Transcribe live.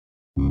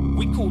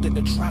We called it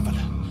the Traveler,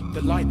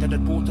 the light that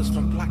had brought us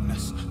from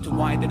blackness to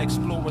wide and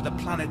explore the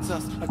planet's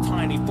Earth. A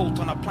tiny fault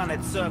on our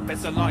planet's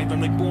surface, alive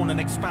and reborn and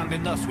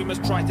expanding us. We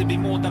must try to be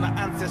more than our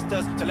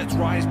ancestors, so let's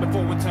rise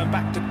before we turn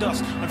back to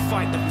dust and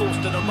fight the force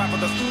that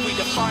unraveled us.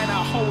 Redefine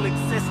our whole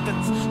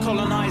existence,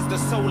 colonize the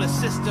solar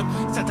system,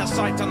 set our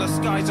sight on the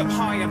skies up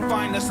high and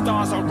find the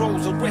stars. Our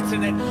roles are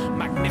written in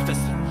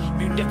magnificent,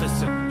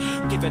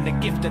 munificent, giving the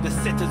gift to the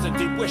citizens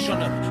who wish on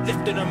them,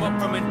 lifting them up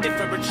from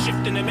indifference,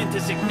 shifting them into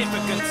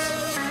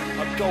significance.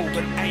 A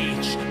golden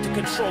age, to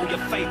control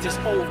your fate is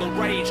all the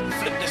rage.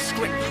 Flip the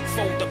script,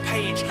 fold the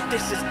page,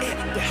 this is it,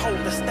 behold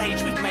the stage.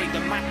 We've made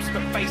the maps,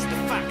 but face the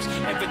facts.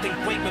 Everything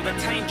great we've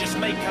attained just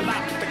may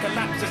collapse. The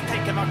collapse has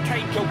taken our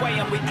cake away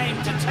and we aim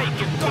to take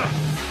it back.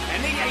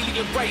 And the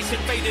alien race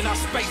invading our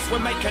space,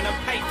 we're making them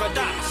pay for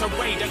that. So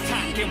raid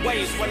attack in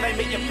ways will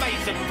aim at your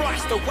face and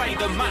blast away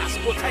the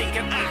mask. We'll take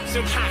an axe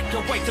and hack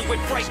away till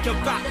we break your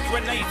back.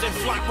 Grenades in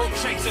flight will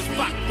chase us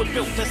back. We're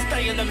built to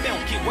stay in the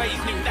Milky Way's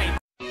new name.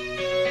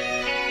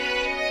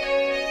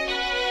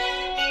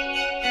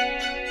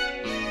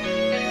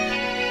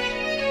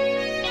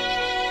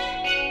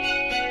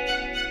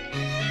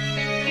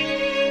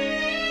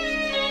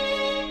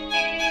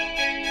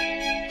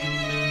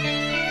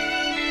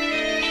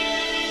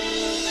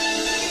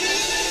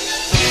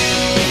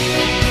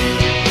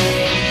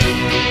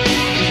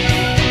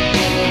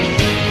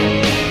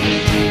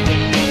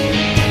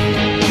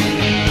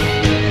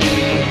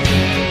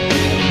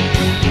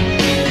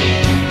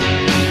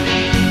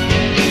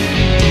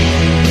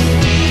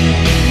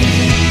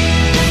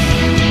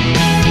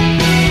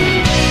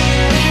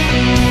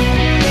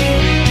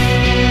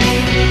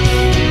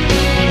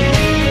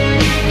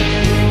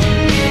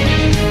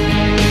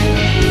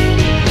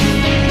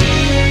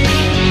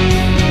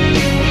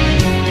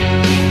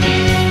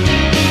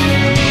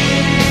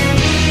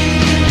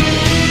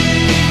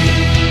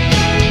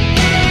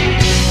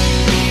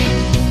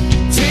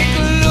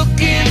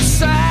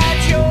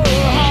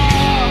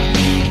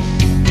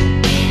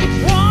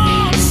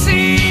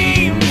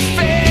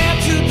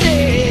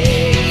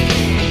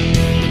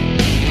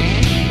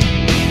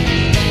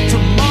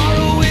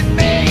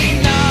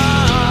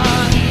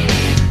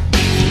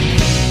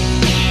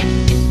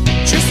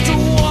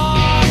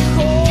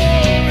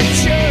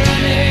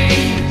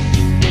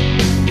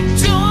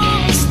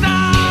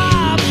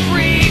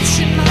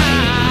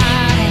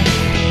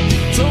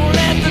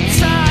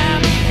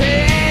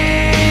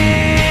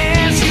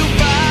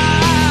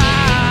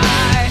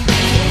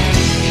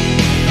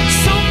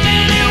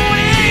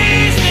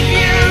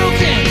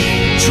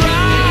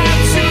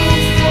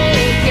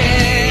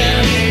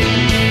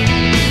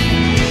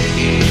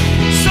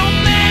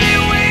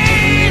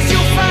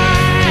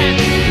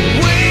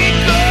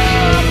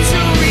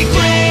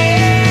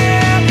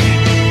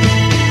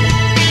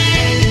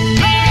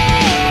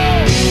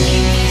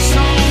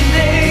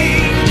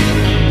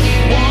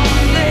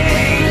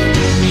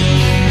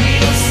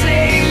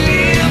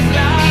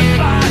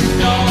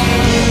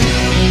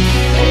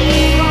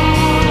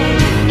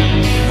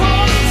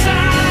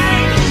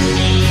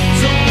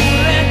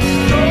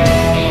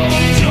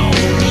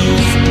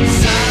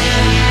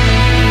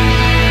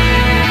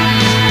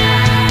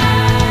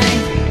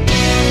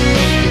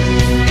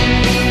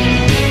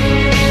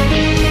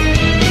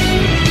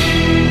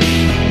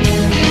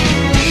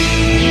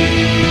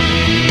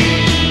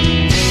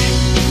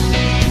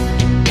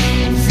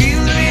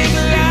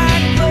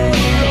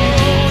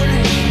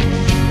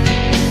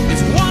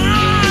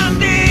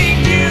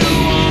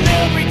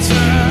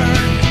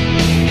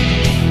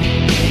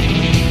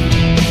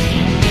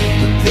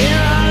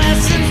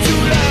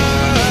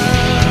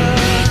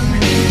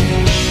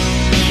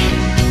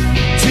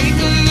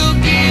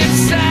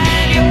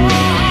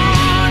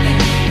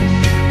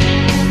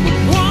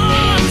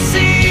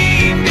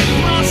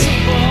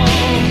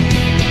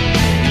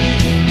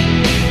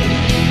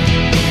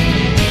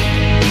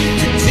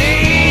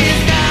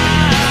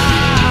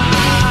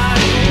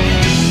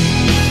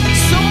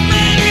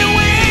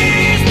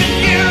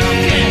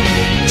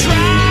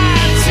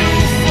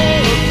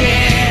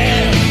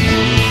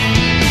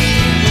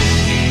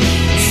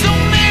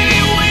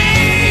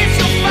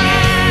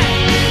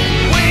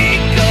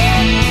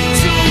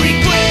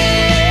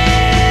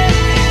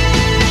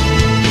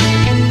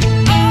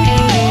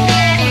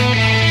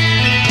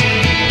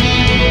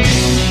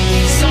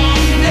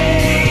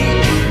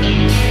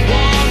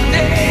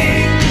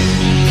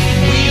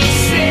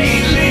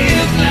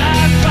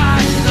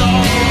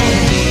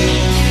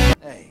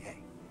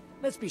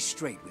 Let's be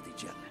straight with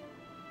each other.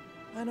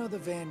 I know the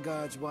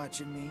Vanguard's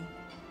watching me.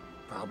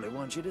 Probably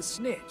want you to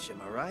snitch,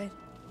 am I right?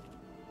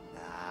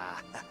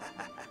 Ah,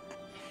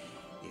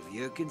 if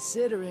you're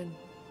considering,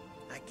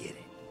 I get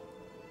it.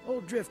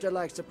 Old Drifter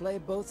likes to play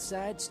both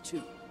sides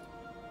too.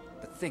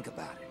 But think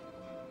about it.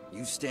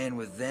 You stand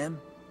with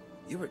them,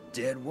 you're a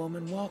dead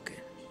woman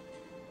walking.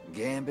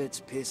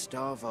 Gambit's pissed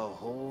off a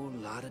whole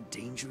lot of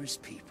dangerous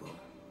people.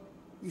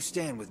 You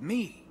stand with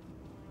me,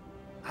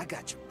 I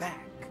got your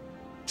back.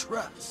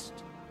 Trust.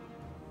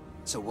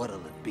 So what'll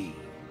it be?